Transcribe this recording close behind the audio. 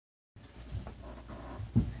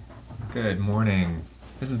Good morning.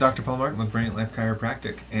 This is Dr. Paul Martin with Brilliant Life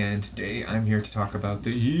Chiropractic, and today I'm here to talk about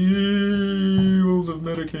the evils of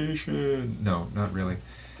medication. No, not really.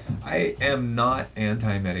 I am not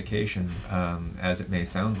anti-medication, as it may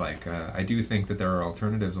sound like. I do think that there are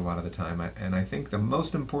alternatives a lot of the time, and I think the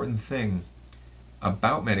most important thing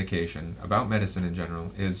about medication, about medicine in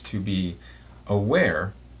general, is to be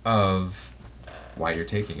aware of why you're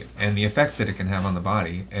taking it and the effects that it can have on the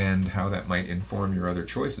body and how that might inform your other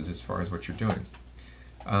choices as far as what you're doing.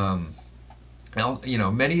 Many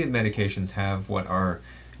medications have what are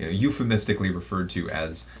euphemistically referred to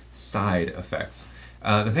as side effects.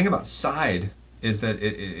 The thing about side is that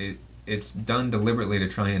it's done deliberately to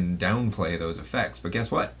try and downplay those effects. But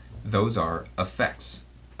guess what? Those are effects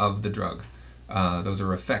of the drug. Those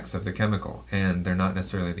are effects of the chemical, and they're not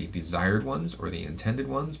necessarily the desired ones or the intended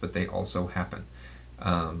ones, but they also happen.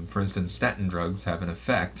 For instance, statin drugs have an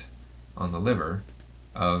effect on the liver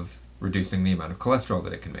of reducing the amount of cholesterol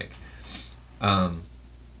that it can make.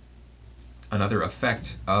 Another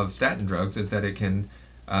effect of statin drugs is that it can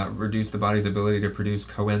reduce the body's ability to produce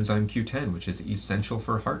coenzyme Q10, which is essential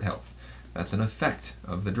for heart health. That's an effect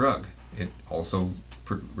of the drug. It also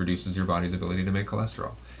reduces your body's ability to make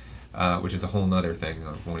cholesterol, which is a whole nother thing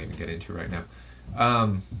I won't even get into right now.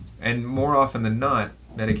 And more often than not,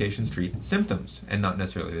 medications treat symptoms and not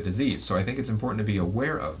necessarily the disease. So I think it's important to be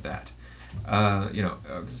aware of that.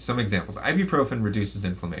 Some examples. Ibuprofen reduces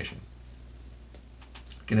inflammation.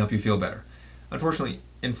 Can help you feel better. Unfortunately,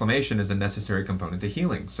 inflammation is a necessary component to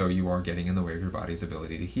healing, so you are getting in the way of your body's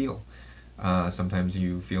ability to heal. Sometimes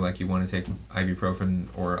you feel like you want to take ibuprofen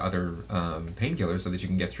or other painkillers so that you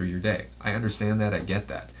can get through your day. I understand that, I get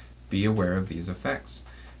that. Be aware of these effects.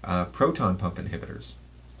 Proton pump inhibitors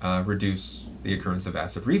reduce the occurrence of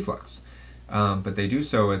acid reflux, but they do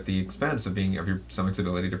so at the expense of your stomach's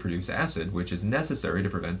ability to produce acid, which is necessary to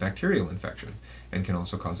prevent bacterial infection and can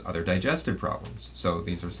also cause other digestive problems. So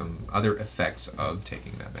these are some other effects of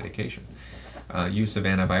taking that medication. Use of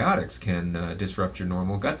antibiotics can disrupt your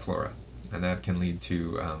normal gut flora, and that can lead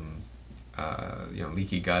to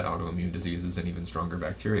leaky gut, autoimmune diseases, and even stronger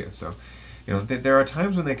bacteria. So there are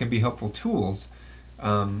times when they can be helpful tools.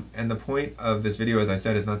 And the point of this video, as I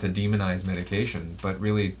said, is not to demonize medication, but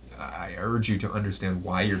really I urge you to understand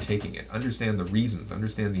why you're taking it, understand the reasons,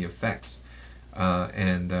 understand the effects,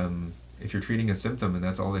 and if you're treating a symptom and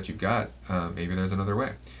that's all that you've got, maybe there's another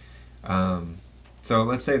way. So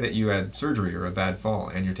let's say that you had surgery or a bad fall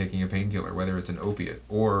and you're taking a painkiller, whether it's an opiate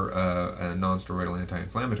or a non-steroidal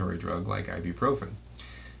anti-inflammatory drug like ibuprofen.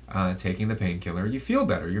 Taking the painkiller, you feel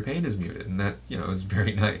better, your pain is muted, and that is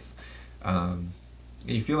very nice.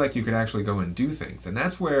 You feel like you could actually go and do things. And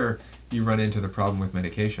that's where you run into the problem with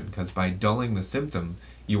medication, because by dulling the symptom,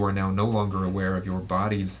 you are now no longer aware of your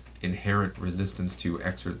body's inherent resistance to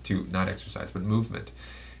not exercise, but movement.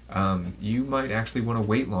 You might actually want to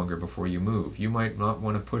wait longer before you move. You might not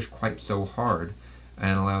want to push quite so hard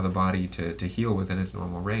and allow the body to heal within its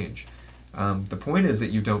normal range. The point is that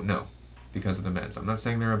you don't know because of the meds. I'm not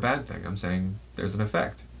saying they're a bad thing. I'm saying there's an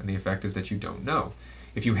effect, and the effect is that you don't know.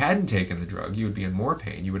 If you hadn't taken the drug, you would be in more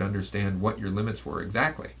pain. You would understand what your limits were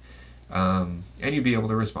exactly, and you'd be able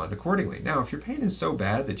to respond accordingly. Now, if your pain is so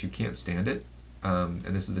bad that you can't stand it, and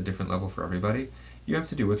this is a different level for everybody, you have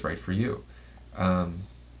to do what's right for you.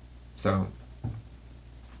 So,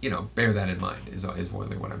 bear that in mind is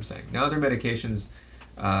really what I'm saying. Now, other medications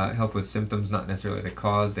help with symptoms, not necessarily the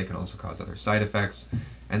cause. They can also cause other side effects,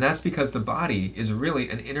 and that's because the body is really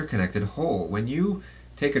an interconnected whole. When you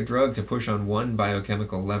take a drug to push on one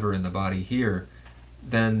biochemical lever in the body here,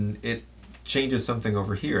 then it changes something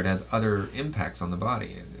over here. It has other impacts on the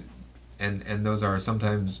body, and those are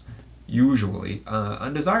sometimes usually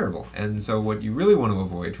undesirable. And so what you really want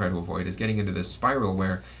to try to avoid, is getting into this spiral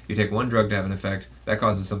where you take one drug to have an effect, that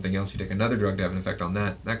causes something else, you take another drug to have an effect on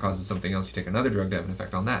that, that causes something else, you take another drug to have an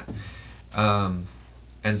effect on that.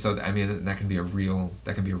 And so, that can be a real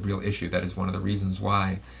issue. That is one of the reasons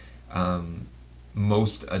why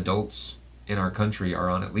most adults in our country are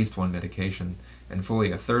on at least one medication, and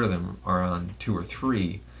fully a third of them are on 2 or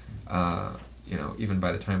 3, even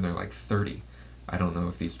by the time they're like 30. I don't know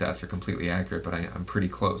if these stats are completely accurate, but I'm pretty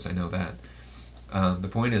close, I know that. The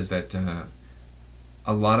point is that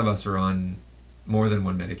a lot of us are on more than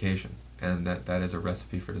one medication, and that is a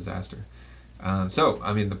recipe for disaster.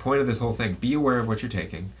 The point of this whole thing, be aware of what you're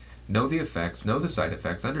taking, know the effects, know the side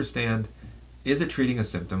effects, understand, is it treating a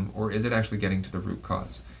symptom, or is it actually getting to the root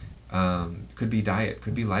cause? Could be diet,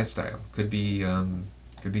 could be lifestyle, could be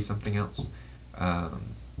something else.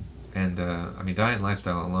 Diet and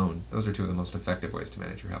lifestyle alone, those are two of the most effective ways to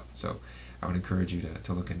manage your health. So I would encourage you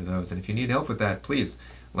to look into those. And if you need help with that, please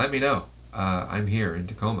let me know. I'm here in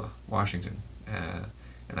Tacoma, Washington,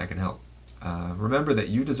 and I can help. Remember that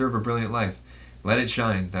you deserve a brilliant life. Let it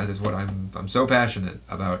shine. That is what I'm so passionate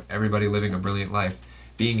about, everybody living a brilliant life,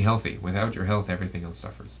 being healthy. Without your health, everything else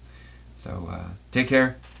suffers. So take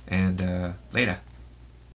care, and later.